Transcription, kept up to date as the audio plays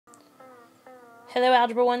Hello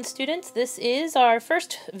Algebra 1 students, this is our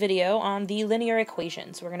first video on the linear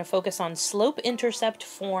equations. We're going to focus on slope-intercept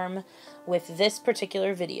form with this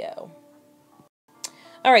particular video.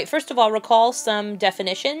 Alright, first of all, recall some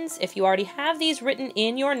definitions. If you already have these written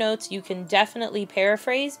in your notes, you can definitely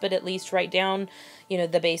paraphrase, but at least write down,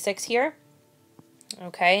 the basics here.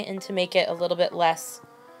 Okay, and to make it a little bit less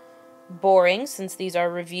boring, since these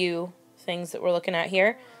are review things that we're looking at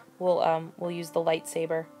here, we'll use the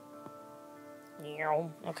lightsaber.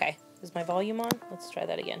 Okay, is my volume on? Let's try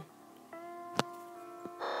that again.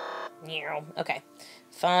 Okay,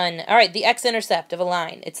 fun. All right, the x-intercept of a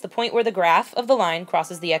line. It's the point where the graph of the line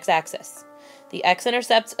crosses the x-axis. The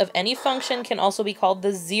x-intercepts of any function can also be called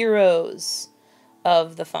the zeros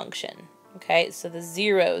of the function. Okay, so the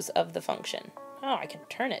zeros of the function. Oh, I can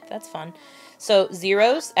turn it. That's fun. So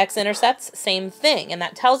zeros, x-intercepts, same thing. And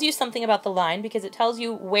that tells you something about the line because it tells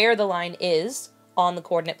you where the line is on the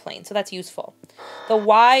coordinate plane, so that's useful. The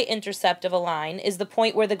y-intercept of a line is the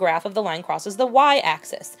point where the graph of the line crosses the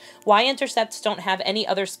y-axis. Y-intercepts don't have any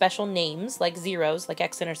other special names like zeros, like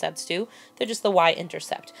x-intercepts do. They're just the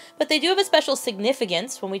y-intercept. But they do have a special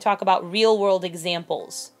significance when we talk about real-world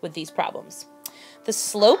examples with these problems. The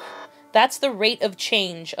slope, that's the rate of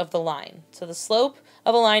change of the line. So the slope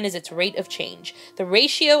of a line is its rate of change. The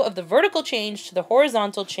ratio of the vertical change to the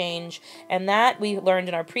horizontal change, and that we learned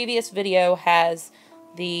in our previous video has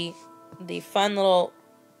the fun little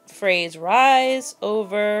phrase rise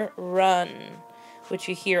over run, which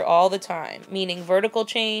you hear all the time, meaning vertical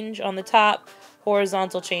change on the top,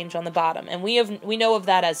 horizontal change on the bottom. And we know of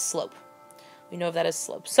that as slope. We know of that as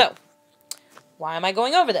slope. So, why am I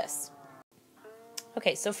going over this?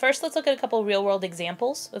 Okay, so first let's look at a couple real-world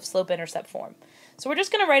examples of slope-intercept form. So we're just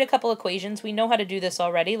going to write a couple equations. We know how to do this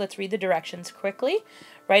already. Let's read the directions quickly.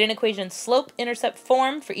 Write an equation slope-intercept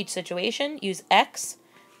form for each situation. Use x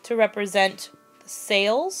to represent the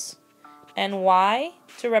sales and y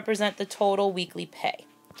to represent the total weekly pay.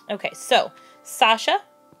 Okay, so Sasha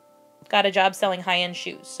got a job selling high-end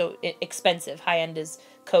shoes. So expensive. High-end is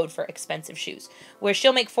code for expensive shoes. Where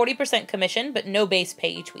she'll make 40% commission but no base pay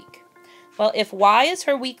each week. Well, if y is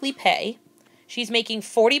her weekly pay, she's making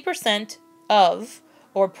 40% of,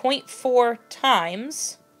 or 0.4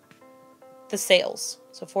 times, the sales.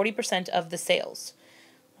 So 40% of the sales.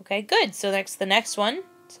 Okay, good. So that's the next one.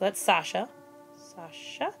 So that's Sasha.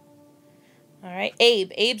 Sasha. All right,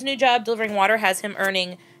 Abe. Abe's new job delivering water has him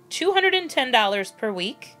earning $210 per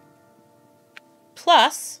week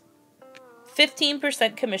plus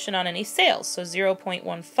 15% commission on any sales. So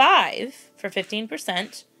 0.15 for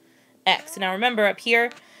 15%. X. Now remember up here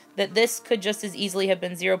that this could just as easily have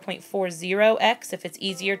been 0.40x if it's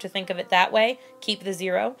easier to think of it that way. Keep the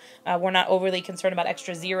 0. We're not overly concerned about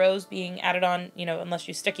extra zeros being added on, unless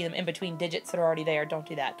you're sticking them in between digits that are already there. Don't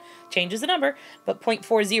do that. Changes the number, but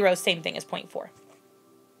 0.40, same thing as 0.4.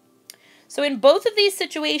 So in both of these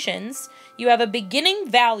situations, you have a beginning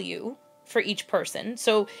value for each person.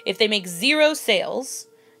 So if they make 0 sales,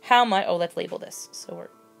 how much, let's label this. So we're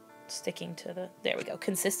sticking to there we go,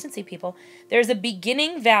 consistency, people. There's a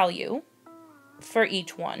beginning value for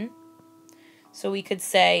each one. So we could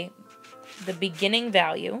say the beginning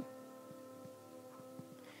value.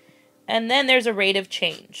 And then there's a rate of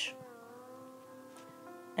change.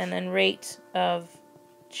 And then rate of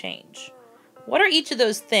change. What are each of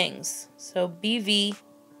those things? So BV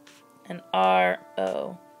and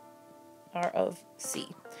RO of C.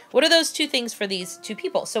 What are those two things for these two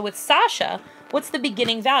people? So with Sasha, what's the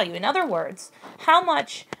beginning value? In other words, how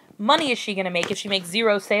much money is she going to make if she makes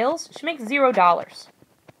 0 sales? She makes $0.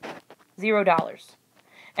 $0.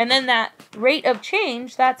 And then that rate of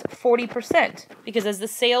change, that's 40%. Because as the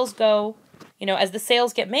sales go, as the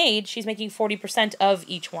sales get made, she's making 40% of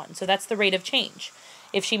each one. So that's the rate of change.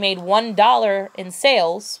 If she made $1 in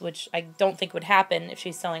sales, which I don't think would happen if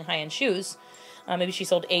she's selling high-end shoes, maybe she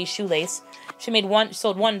sold a shoelace. She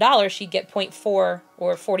sold $1, she'd get 0.4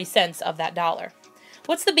 or 40 cents of that dollar.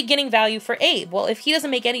 What's the beginning value for Abe? Well, if he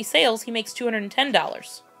doesn't make any sales, he makes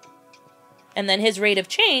 $210. And then his rate of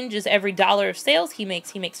change is every dollar of sales he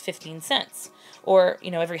makes 15 cents. Or,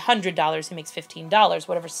 every $100 he makes $15,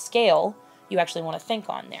 whatever scale you actually want to think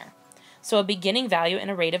on there. So a beginning value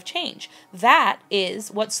and a rate of change. That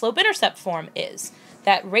is what slope-intercept form is.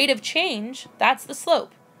 That rate of change, that's the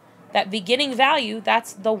slope. That beginning value,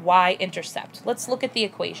 that's the y-intercept. Let's look at the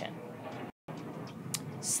equation.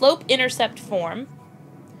 Slope-intercept form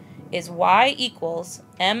is y equals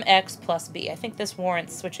mx plus b. I think this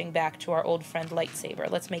warrants switching back to our old friend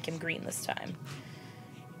lightsaber. Let's make him green this time.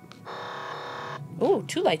 Ooh,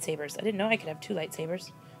 2 lightsabers. I didn't know I could have 2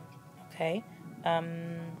 lightsabers. Okay.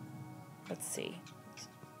 Let's see.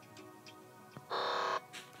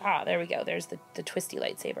 There we go. There's the twisty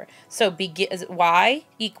lightsaber. So y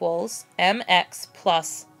equals mx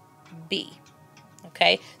plus b.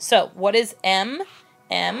 Okay, so what is m?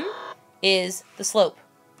 M is the slope.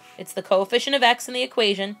 It's the coefficient of x in the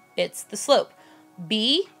equation. It's the slope.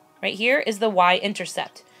 B, right here, is the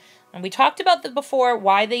y-intercept. And we talked about before,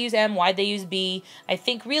 why they use m, why they use b. I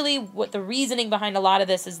think really what the reasoning behind a lot of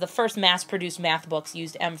this is the first mass-produced math books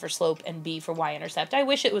used m for slope and b for y-intercept. I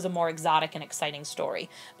wish it was a more exotic and exciting story,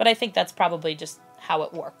 but I think that's probably just how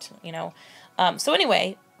it worked, you know. So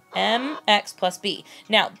anyway, mx plus b.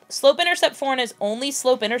 Now, slope-intercept form is only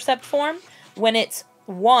slope-intercept form when it's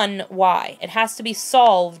 1y. It has to be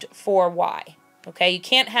solved for y. Okay, you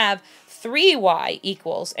can't have 3y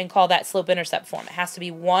equals and call that slope-intercept form. It has to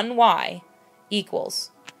be 1y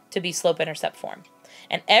equals to be slope-intercept form.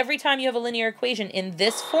 And every time you have a linear equation in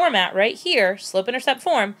this format right here, slope-intercept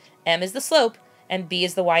form, m is the slope and b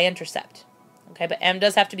is the y-intercept. Okay, but m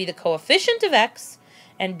does have to be the coefficient of x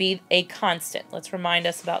and b a constant. Let's remind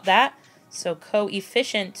us about that. So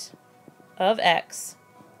coefficient of x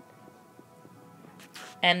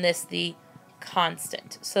and this the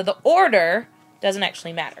constant. So the order doesn't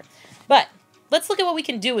actually matter. But let's look at what we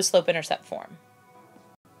can do with slope-intercept form.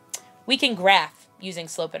 We can graph using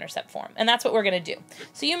slope-intercept form, and that's what we're going to do.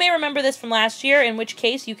 So you may remember this from last year, in which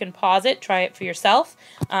case you can pause it, try it for yourself,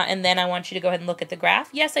 and then I want you to go ahead and look at the graph.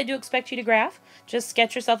 Yes, I do expect you to graph. Just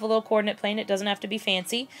sketch yourself a little coordinate plane. It doesn't have to be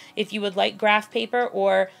fancy. If you would like graph paper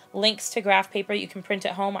or links to graph paper you can print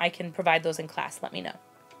at home, I can provide those in class. Let me know.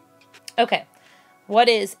 Okay, what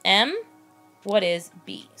is m? What is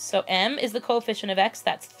b? So m is the coefficient of x,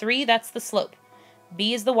 that's 3, that's the slope.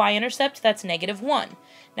 B is the y-intercept, that's -1.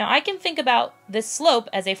 Now I can think about this slope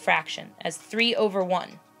as a fraction, as 3 over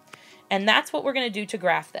 1. And that's what we're going to do to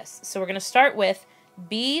graph this. So we're going to start with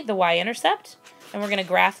b, the y-intercept, and we're going to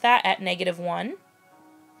graph that at -1,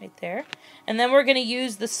 right there. And then we're going to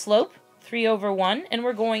use the slope, 3 over 1, and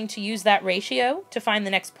we're going to use that ratio to find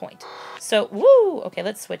the next point. So, woo! Okay,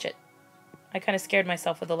 let's switch it. I kind of scared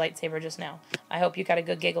myself with the lightsaber just now. I hope you got a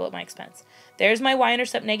good giggle at my expense. There's my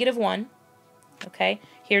y-intercept, -1. Okay,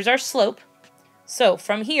 here's our slope. So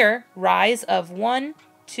from here, rise of 1,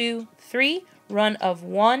 2, 3, run of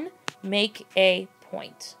 1, make a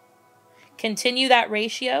point. Continue that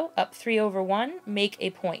ratio, up 3 over 1, make a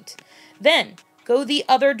point. Then go the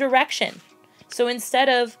other direction. So instead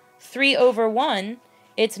of 3 over 1,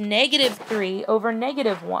 it's -3 over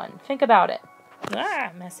 -1. Think about it.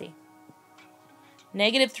 Messy.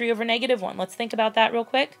 -3 over -1. Let's think about that real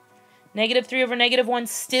quick. -3 over -1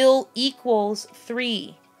 still equals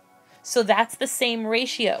 3. So that's the same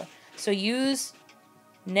ratio. So use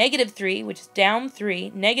 -3, which is down 3,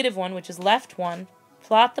 -1, which is left 1,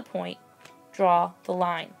 plot the point, draw the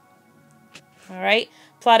line. All right?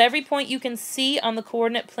 Plot every point you can see on the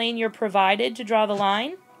coordinate plane you're provided to draw the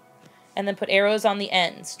line, and then put arrows on the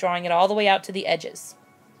ends, drawing it all the way out to the edges.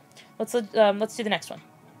 Let's do the next one.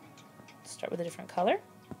 Start with a different color.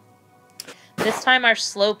 This time our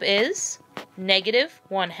slope is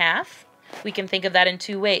 -1/2. We can think of that in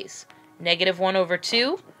two ways. -1 over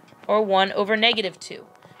 2 or 1 over -2.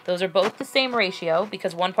 Those are both the same ratio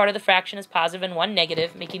because one part of the fraction is positive and one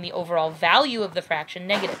negative, making the overall value of the fraction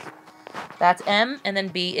negative. That's m, and then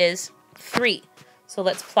b is 3. So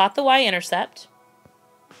let's plot the y-intercept,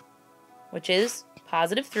 which is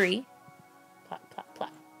 +3. Plot, plot,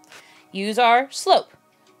 plot. Use our slope.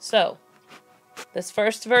 So this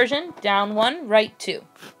first version, down 1, right 2.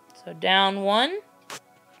 So down 1,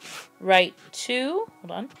 right 2.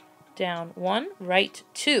 Hold on. Down 1, right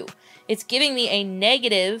 2. It's giving me a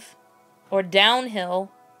negative or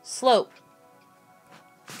downhill slope.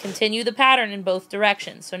 Continue the pattern in both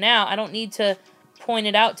directions. So now I don't need to point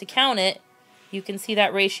it out to count it. You can see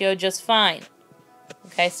that ratio just fine.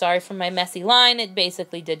 Okay, sorry for my messy line. It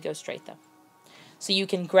basically did go straight though. So you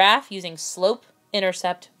can graph using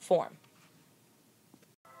slope-intercept form.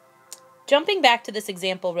 Jumping back to this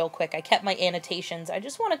example real quick, I kept my annotations. I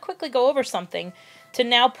just want to quickly go over something to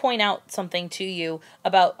now point out something to you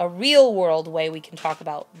about a real-world way we can talk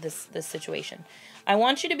about this situation. I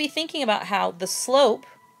want you to be thinking about how the slope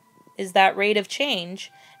is that rate of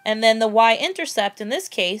change, and then the y-intercept in this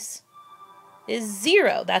case is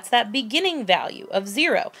 0. That's that beginning value of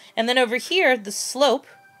 0. And then over here, the slope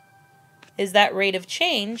is that rate of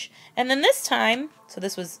change, and then this time, so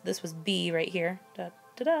this was b right here.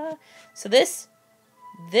 So this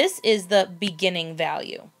is the beginning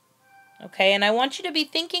value. Okay, and I want you to be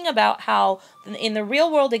thinking about how in the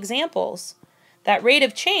real world examples, that rate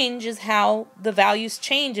of change is how the values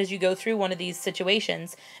change as you go through one of these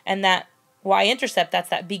situations, and that y-intercept, that's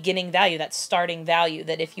that beginning value, that starting value,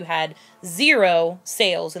 that if you had 0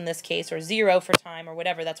 sales in this case, or 0 for time, or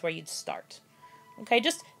whatever, that's where you'd start. Okay,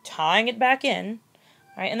 just tying it back in.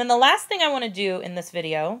 All right, and then the last thing I want to do in this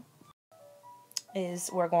video is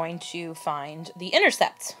we're going to find the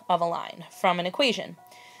intercept of a line from an equation.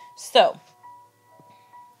 So,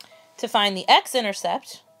 to find the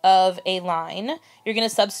x-intercept of a line, you're going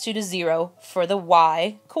to substitute a 0 for the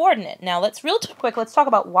y-coordinate. Now, let's talk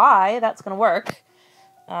about why that's going to work.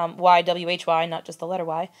 Y, W, H, Y, not just the letter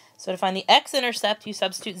Y. So to find the x-intercept, you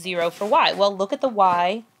substitute 0 for y. Well, look at the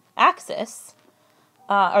y-axis,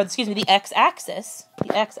 the x-axis.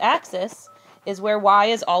 The x-axis is where y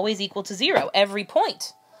is always equal to 0. Every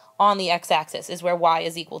point on the x-axis is where y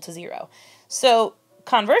is equal to 0. So,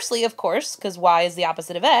 conversely, of course, because y is the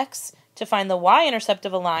opposite of x, to find the y-intercept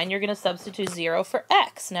of a line, you're going to substitute 0 for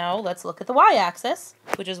x. Now, let's look at the y-axis,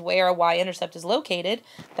 which is where a y-intercept is located.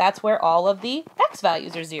 That's where all of the x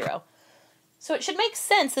values are 0. So it should make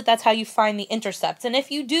sense that that's how you find the intercepts. And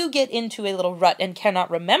if you do get into a little rut and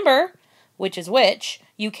cannot remember which is which,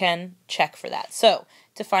 you can check for that. So,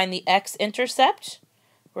 to find the x-intercept,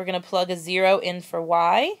 we're going to plug a 0 in for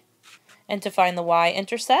y. And to find the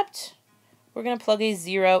y-intercept, we're going to plug a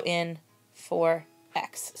 0 in for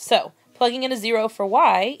x. So, plugging in a 0 for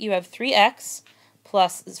y, you have 3x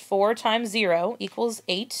plus 4 times 0 equals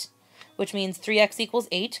 8, which means 3x equals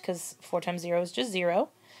 8, because 4 times 0 is just 0.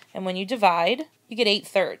 And when you divide, you get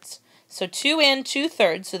 8/3. So 2 and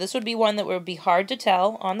 2/3, so this would be one that would be hard to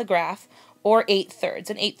tell on the graph, or 8/3.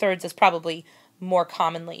 And 8/3 is probably more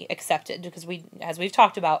commonly accepted, because as we've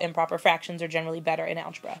talked about, improper fractions are generally better in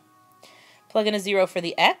algebra. Plug in a 0 for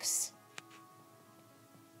the x.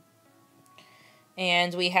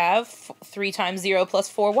 And we have 3 times 0 plus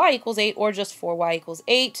 4y equals 8, or just 4y equals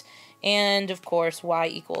 8. And, of course, y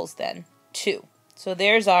equals then 2. So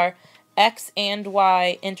there's our x and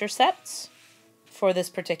y intercepts for this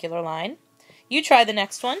particular line. You try the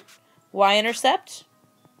next one. Y-intercept.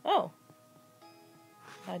 Oh.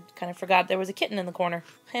 I kind of forgot there was a kitten in the corner.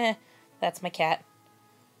 That's my cat.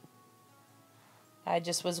 I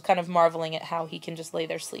just was kind of marveling at how he can just lay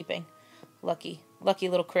there sleeping. Lucky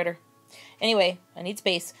little critter. Anyway, I need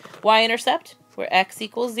space. Y-intercept, where x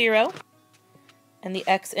equals 0. And the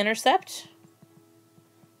x-intercept,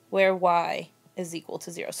 where y is equal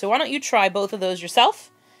to 0. So why don't you try both of those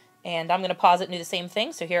yourself? And I'm going to pause it and do the same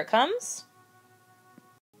thing. So here it comes.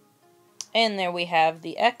 And there we have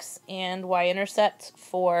the x and y-intercept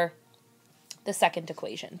for the second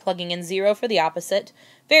equation. Plugging in 0 for the opposite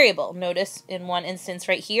variable. Notice in one instance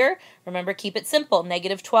right here, remember, keep it simple.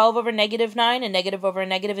 -12 over -9, and negative over a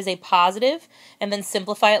negative is a positive, and then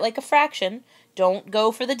simplify it like a fraction. Don't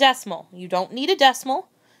go for the decimal. You don't need a decimal.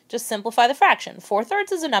 Just simplify the fraction.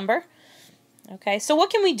 4/3 is a number. Okay, so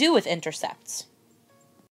what can we do with intercepts?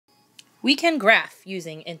 We can graph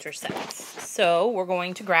using intercepts. So we're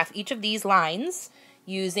going to graph each of these lines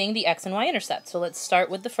using the x and y intercept. So let's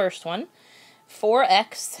start with the first one.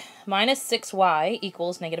 4x minus 6y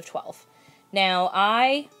equals -12. Now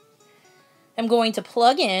I am going to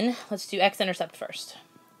plug in, let's do x-intercept first.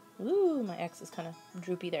 Ooh, my x is kind of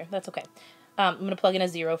droopy there. That's okay. I'm going to plug in a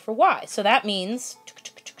 0 for y. So that means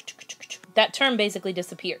that term basically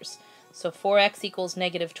disappears. So 4x equals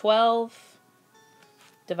 -12.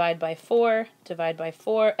 Divide by 4, divide by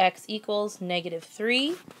 4, x equals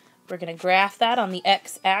 -3. We're going to graph that on the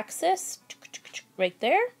x-axis, right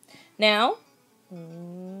there. Now,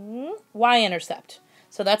 y-intercept.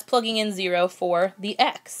 So that's plugging in 0 for the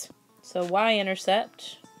x. So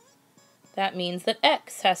y-intercept, that means that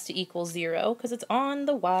x has to equal 0 because it's on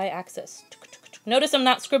the y-axis. Notice I'm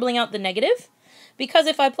not scribbling out the negative, because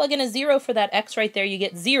if I plug in a 0 for that x right there, you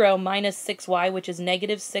get 0 minus 6y, which is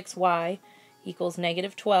 -6y, equals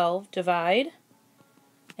 -12, divide,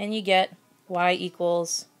 and you get y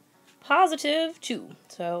equals +2.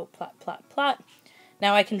 So plot, plot, plot.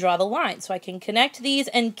 Now I can draw the line. So I can connect these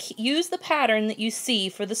and use the pattern that you see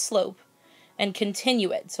for the slope and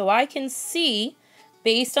continue it. So I can see,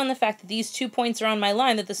 based on the fact that these 2 points are on my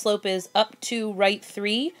line, that the slope is up to right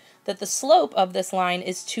 3, that the slope of this line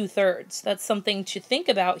is 2/3. That's something to think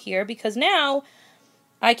about here, because now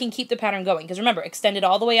I can keep the pattern going. Because remember, extend it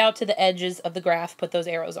all the way out to the edges of the graph, put those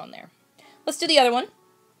arrows on there. Let's do the other one.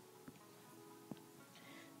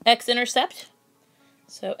 X-intercept.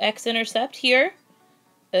 So x-intercept here.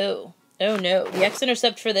 Oh no. The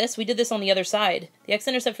x-intercept for this, we did this on the other side. The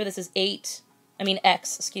x-intercept for this is x,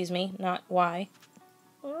 excuse me, not y.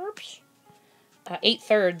 Oops.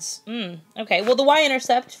 8/3. Okay, well the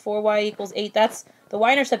y-intercept, 4y equals 8, the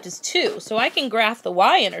y-intercept is 2. So I can graph the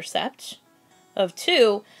y-intercept of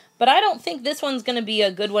 2 But I don't think this one's going to be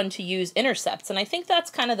a good one to use intercepts, and I think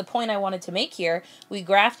that's kind of the point I wanted to make here. We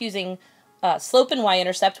graphed using slope and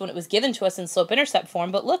y-intercept when it was given to us in slope-intercept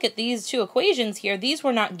form, but look at these two equations here. These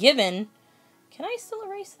were not given. Can I still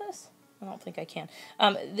erase this? I don't think I can.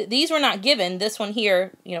 These were not given. This one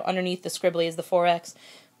here, you know, underneath the scribbly is the 4x.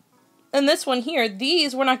 And this one here,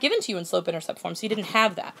 these were not given to you in slope-intercept form, so you didn't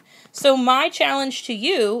have that. So my challenge to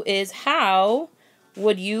you is, how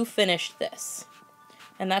would you finish this?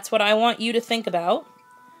 And that's what I want you to think about.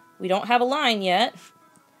 We don't have a line yet,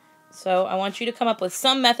 so I want you to come up with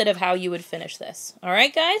some method of how you would finish this. All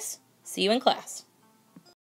right, guys? See you in class.